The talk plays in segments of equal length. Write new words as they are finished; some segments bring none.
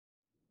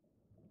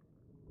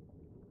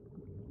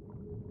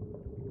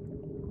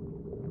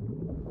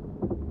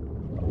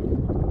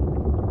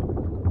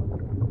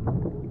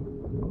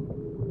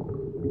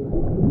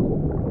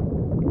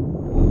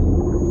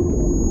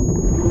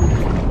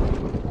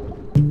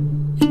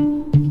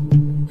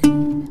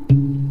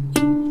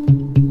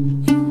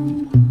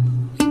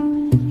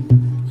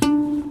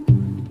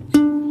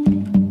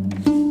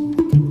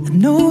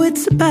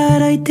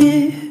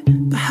idea,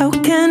 but how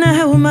can I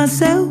help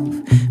myself?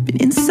 Been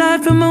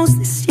inside for most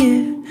this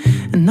year,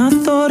 and I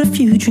thought a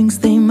few drinks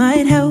they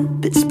might help.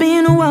 It's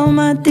been a while,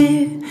 my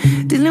dear,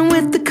 dealing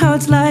with the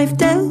cards life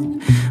dealt.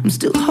 I'm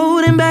still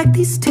holding back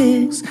these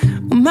tears,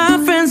 well, my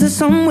friends are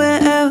somewhere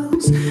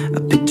else. I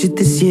pictured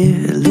this year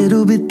a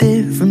little bit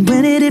different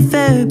when it hit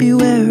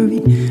February.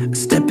 A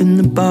step in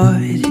the bar,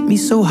 it hit me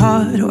so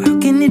hard, oh how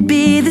can it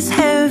be this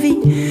heavy?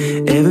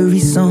 Every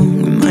song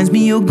reminds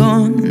me you're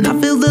gone, and I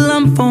feel the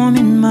lump form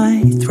in my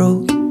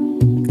throat,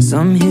 'cause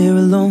I'm here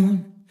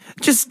alone,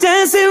 just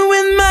dancing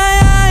with my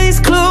eyes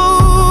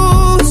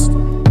closed.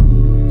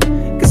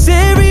 'Cause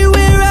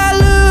everywhere I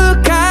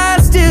look I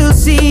still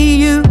see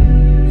you,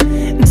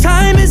 and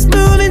time is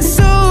moving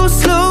so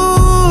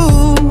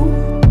slow,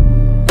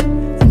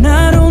 and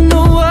I don't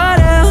know what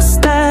else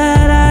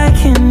that I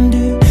can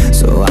do,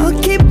 so I'll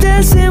keep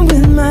dancing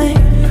with my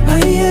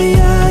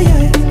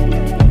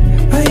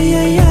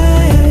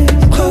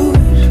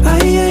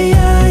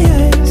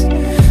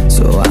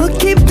so I'll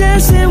keep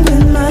dancing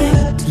with my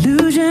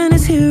delusion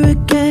is here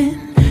again,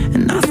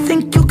 and I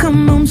think you'll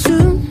come home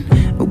soon.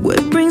 But what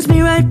brings me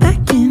right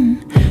back in?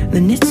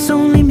 Then it's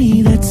only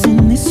me that's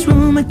in this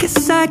room. I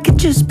guess I could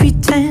just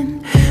pretend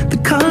the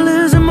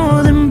colors are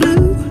more than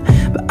blue,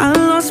 but I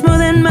lost more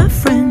than my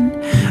friend.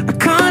 I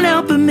can't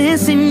help but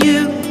missing you.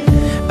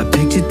 I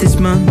pictured this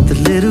month a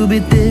little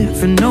bit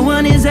different. No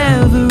one is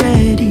ever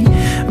ready,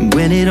 and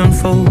when it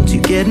unfolds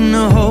you get in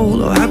a hole.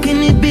 Oh how can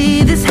it be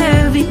this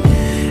heavy?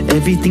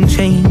 Everything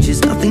changes,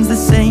 nothing's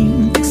the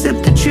same, except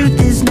the truth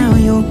is now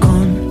you're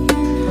gone.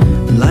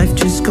 Life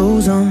just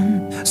goes on,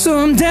 so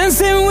I'm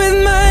dancing with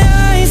my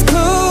eyes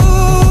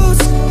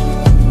closed.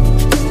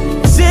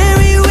 'Cause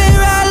everywhere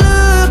I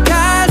look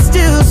I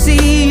still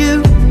see you,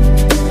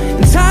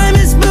 and time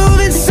is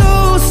moving so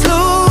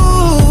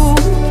slow,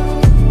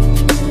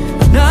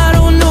 and I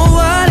don't know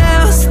what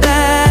else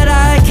that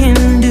I can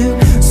do,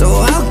 so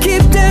I'll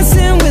keep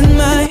dancing with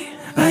my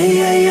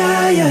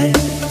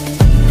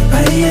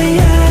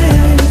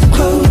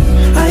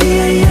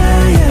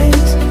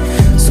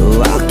so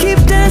I'll keep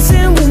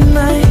dancing with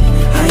my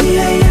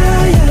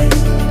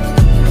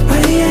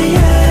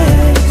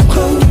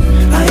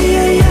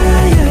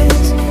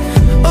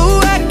oh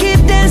I keep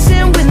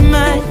dancing with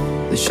my.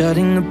 They're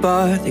shutting the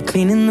bar, they're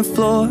cleaning the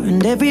floor,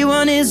 and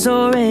everyone is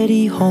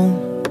already home,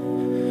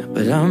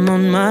 but I'm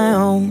on my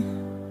own,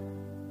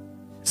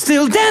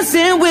 still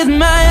dancing with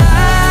my